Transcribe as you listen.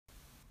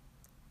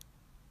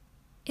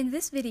In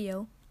this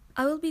video,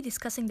 I will be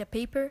discussing the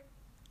paper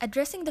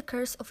Addressing the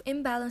Curse of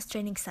Imbalanced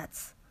Training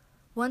Sets,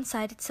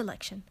 One-Sided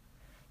Selection.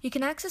 You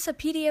can access a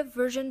PDF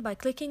version by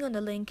clicking on the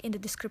link in the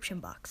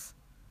description box.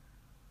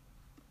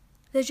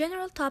 The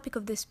general topic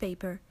of this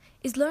paper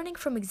is learning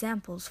from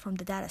examples from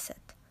the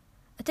dataset.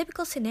 A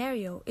typical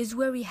scenario is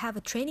where we have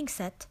a training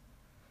set.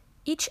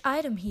 Each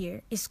item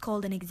here is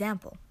called an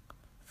example,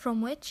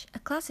 from which a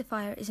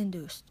classifier is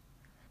induced.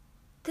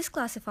 This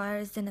classifier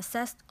is then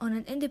assessed on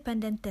an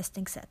independent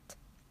testing set.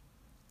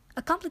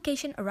 A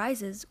complication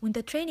arises when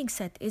the training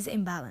set is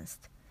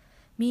imbalanced,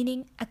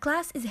 meaning a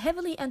class is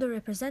heavily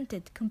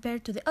underrepresented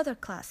compared to the other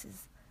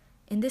classes.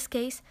 In this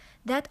case,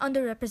 that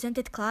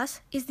underrepresented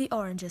class is the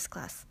oranges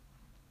class.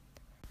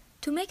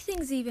 To make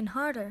things even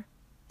harder,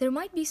 there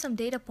might be some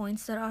data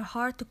points that are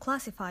hard to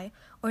classify,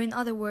 or in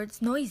other words,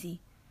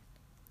 noisy,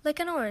 like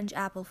an orange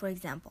apple, for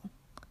example.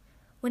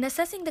 When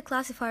assessing the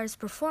classifier's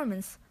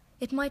performance,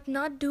 it might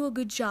not do a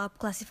good job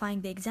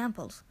classifying the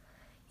examples.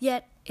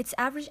 Yet, its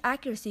average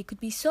accuracy could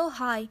be so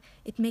high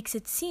it makes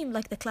it seem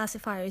like the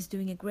classifier is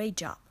doing a great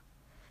job.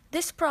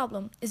 This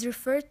problem is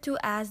referred to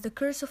as the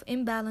curse of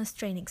imbalanced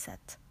training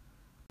set.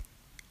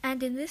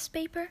 And in this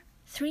paper,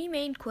 three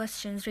main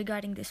questions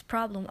regarding this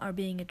problem are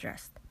being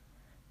addressed.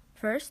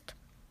 First,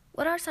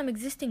 what are some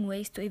existing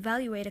ways to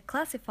evaluate a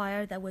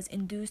classifier that was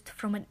induced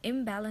from an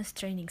imbalanced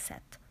training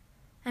set,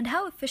 and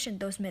how efficient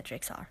those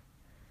metrics are?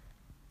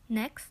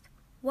 Next,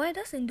 why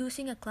does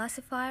inducing a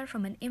classifier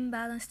from an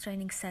imbalanced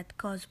training set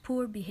cause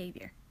poor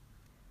behavior?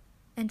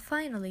 And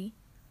finally,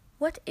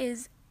 what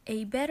is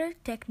a better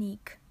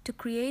technique to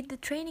create the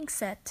training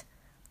set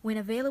when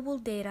available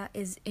data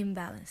is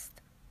imbalanced?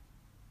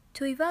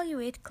 To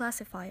evaluate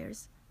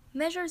classifiers,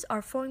 measures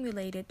are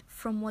formulated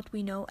from what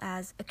we know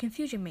as a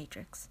confusion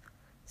matrix.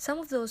 Some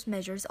of those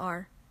measures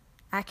are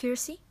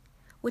accuracy,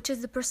 which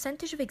is the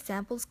percentage of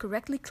examples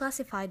correctly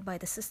classified by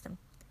the system.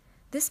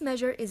 This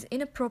measure is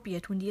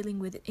inappropriate when dealing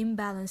with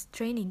imbalanced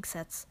training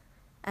sets,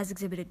 as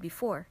exhibited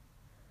before.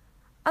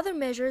 Other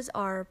measures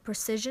are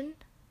precision,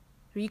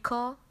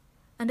 recall,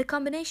 and a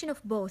combination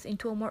of both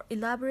into a more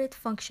elaborate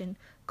function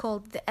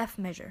called the F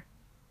measure.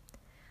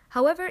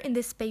 However, in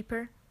this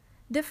paper,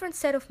 different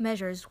set of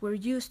measures were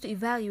used to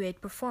evaluate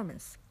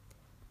performance.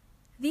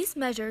 These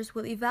measures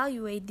will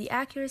evaluate the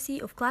accuracy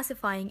of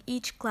classifying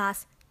each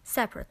class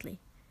separately.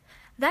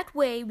 That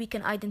way, we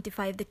can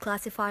identify if the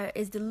classifier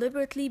is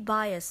deliberately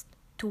biased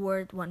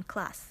toward one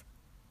class.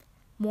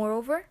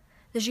 Moreover,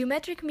 the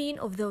geometric mean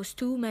of those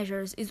two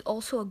measures is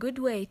also a good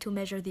way to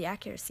measure the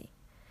accuracy.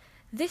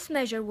 This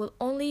measure will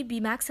only be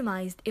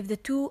maximized if the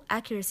two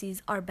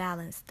accuracies are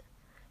balanced.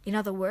 In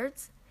other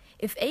words,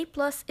 if A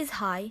plus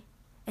is high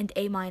and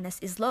A minus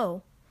is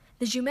low,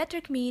 the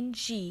geometric mean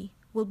G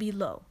will be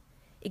low,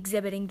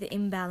 exhibiting the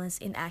imbalance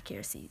in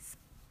accuracies.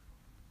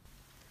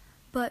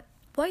 But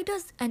why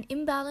does an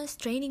imbalanced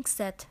training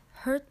set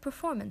hurt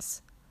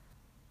performance?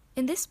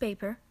 In this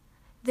paper,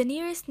 the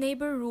nearest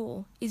neighbor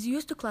rule is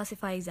used to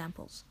classify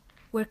examples,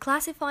 where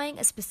classifying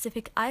a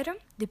specific item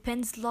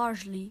depends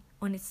largely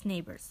on its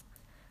neighbors.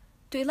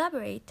 To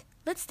elaborate,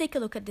 let's take a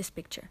look at this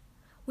picture.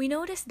 We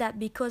notice that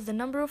because the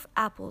number of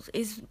apples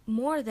is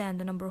more than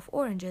the number of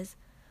oranges,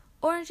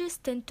 oranges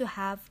tend to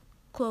have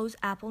close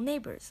apple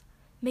neighbors,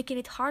 making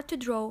it hard to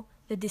draw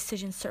the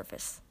decision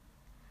surface.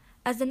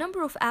 As the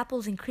number of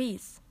apples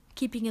increase,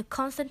 keeping a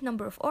constant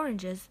number of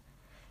oranges,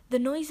 the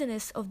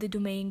noisiness of the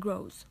domain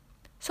grows.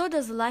 So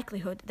does the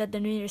likelihood that the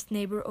nearest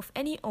neighbor of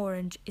any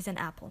orange is an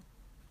apple.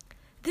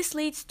 This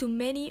leads to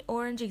many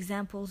orange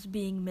examples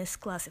being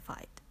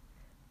misclassified.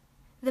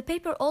 The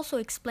paper also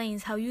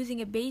explains how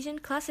using a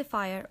Bayesian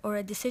classifier or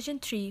a decision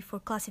tree for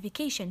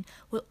classification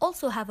will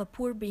also have a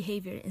poor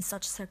behavior in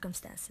such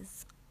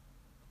circumstances.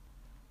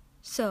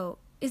 So,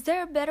 is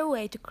there a better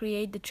way to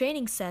create the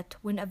training set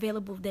when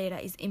available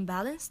data is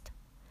imbalanced?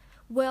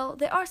 Well,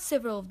 there are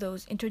several of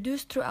those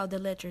introduced throughout the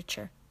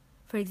literature.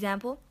 For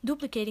example,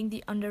 duplicating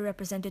the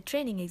underrepresented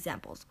training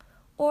examples,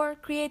 or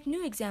create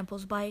new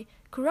examples by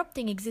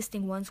corrupting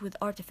existing ones with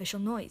artificial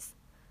noise.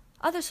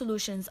 Other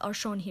solutions are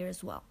shown here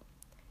as well.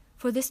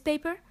 For this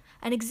paper,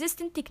 an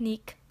existing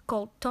technique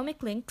called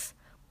atomic links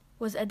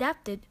was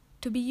adapted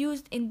to be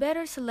used in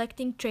better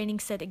selecting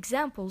training set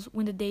examples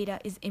when the data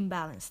is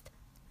imbalanced.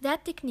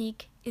 That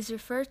technique is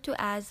referred to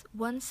as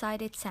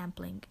one-sided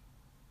sampling.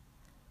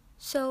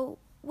 So,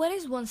 what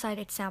is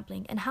one-sided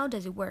sampling and how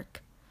does it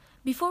work?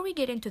 Before we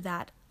get into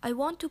that, I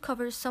want to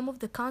cover some of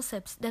the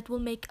concepts that will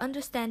make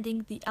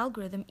understanding the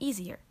algorithm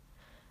easier.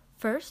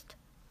 First,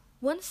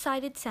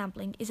 one-sided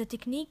sampling is a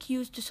technique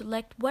used to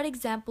select what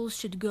examples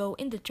should go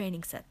in the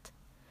training set.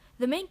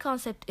 The main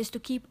concept is to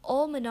keep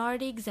all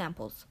minority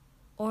examples,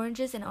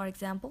 oranges in our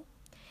example,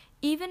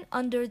 even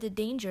under the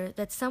danger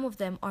that some of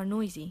them are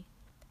noisy.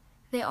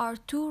 They are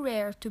too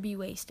rare to be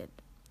wasted.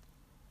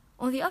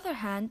 On the other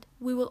hand,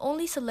 we will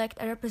only select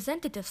a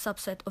representative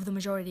subset of the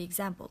majority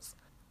examples,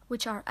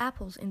 which are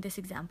apples in this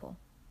example.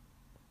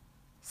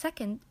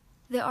 Second,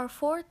 there are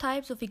 4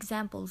 types of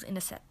examples in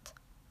a set.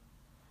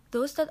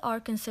 Those that are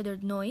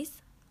considered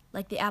noise,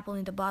 like the apple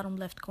in the bottom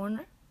left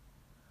corner,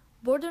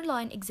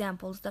 borderline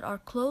examples that are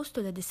close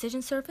to the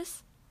decision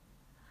surface,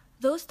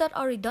 those that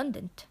are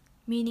redundant,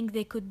 meaning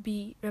they could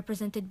be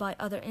represented by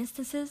other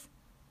instances,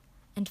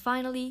 and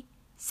finally,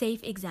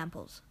 safe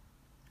examples,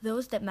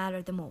 those that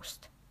matter the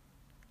most.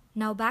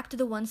 Now back to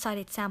the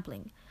one-sided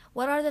sampling.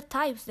 What are the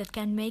types that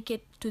can make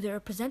it to the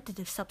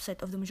representative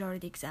subset of the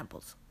majority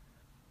examples?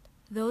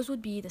 Those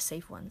would be the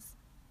safe ones.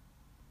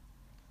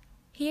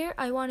 Here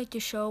I wanted to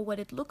show what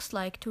it looks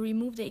like to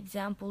remove the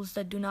examples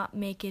that do not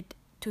make it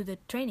to the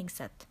training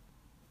set.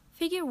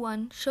 Figure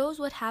 1 shows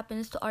what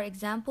happens to our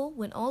example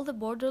when all the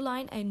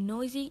borderline and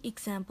noisy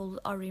examples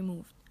are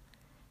removed.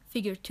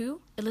 Figure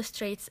 2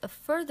 illustrates a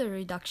further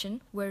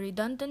reduction where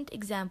redundant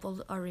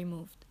examples are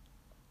removed.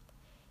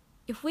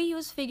 If we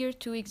use Figure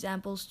 2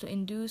 examples to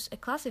induce a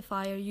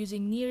classifier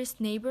using nearest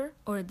neighbor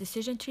or a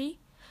decision tree,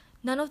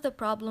 none of the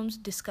problems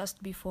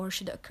discussed before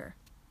should occur.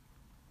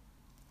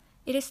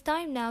 It is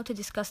time now to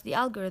discuss the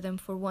algorithm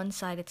for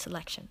one-sided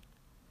selection.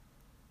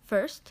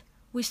 First,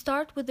 we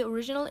start with the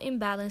original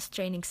imbalanced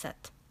training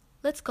set.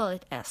 Let's call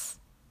it S.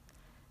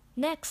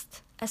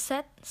 Next, a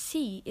set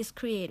C is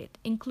created,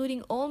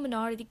 including all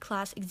minority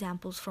class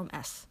examples from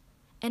S,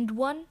 and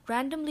one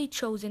randomly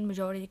chosen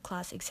majority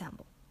class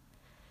example.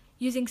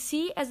 Using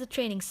C as the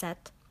training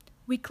set,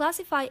 we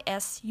classify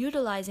S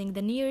utilizing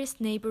the nearest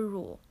neighbor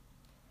rule.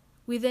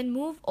 We then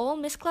move all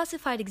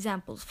misclassified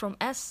examples from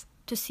S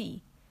to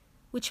C,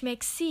 which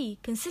makes C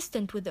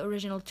consistent with the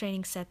original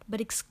training set but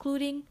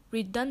excluding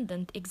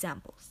redundant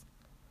examples.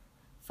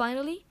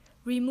 Finally,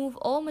 remove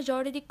all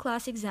majority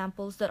class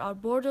examples that are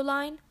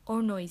borderline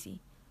or noisy,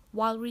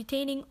 while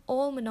retaining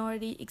all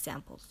minority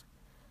examples.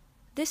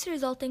 This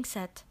resulting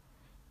set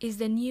is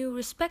the new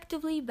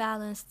respectively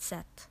balanced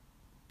set.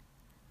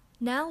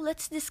 Now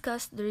let's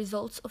discuss the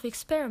results of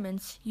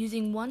experiments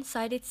using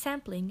one-sided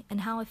sampling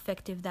and how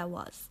effective that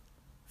was.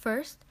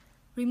 First,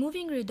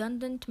 removing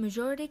redundant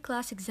majority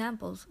class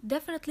examples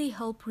definitely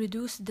help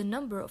reduce the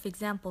number of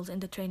examples in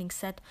the training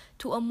set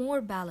to a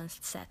more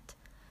balanced set.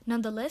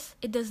 Nonetheless,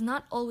 it does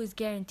not always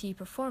guarantee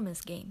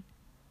performance gain.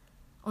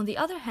 On the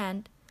other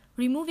hand,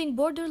 removing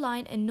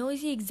borderline and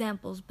noisy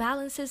examples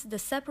balances the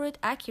separate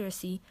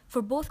accuracy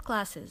for both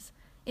classes,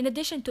 in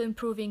addition to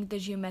improving the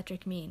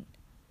geometric mean.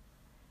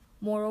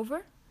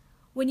 Moreover,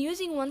 when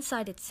using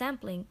one-sided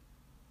sampling,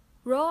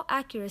 raw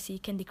accuracy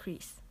can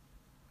decrease.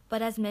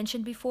 But as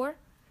mentioned before,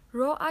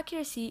 raw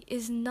accuracy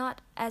is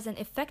not as an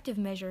effective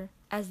measure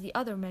as the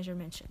other measure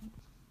mentioned.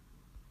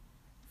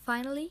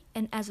 Finally,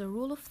 and as a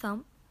rule of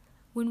thumb,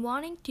 when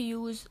wanting to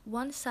use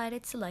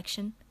one-sided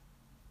selection,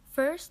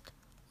 first,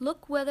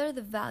 look whether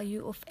the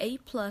value of A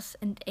plus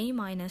and A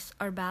minus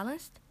are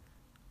balanced.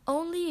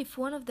 Only if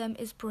one of them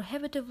is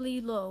prohibitively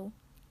low,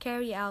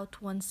 carry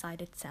out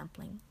one-sided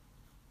sampling.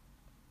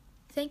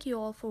 Thank you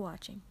all for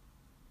watching.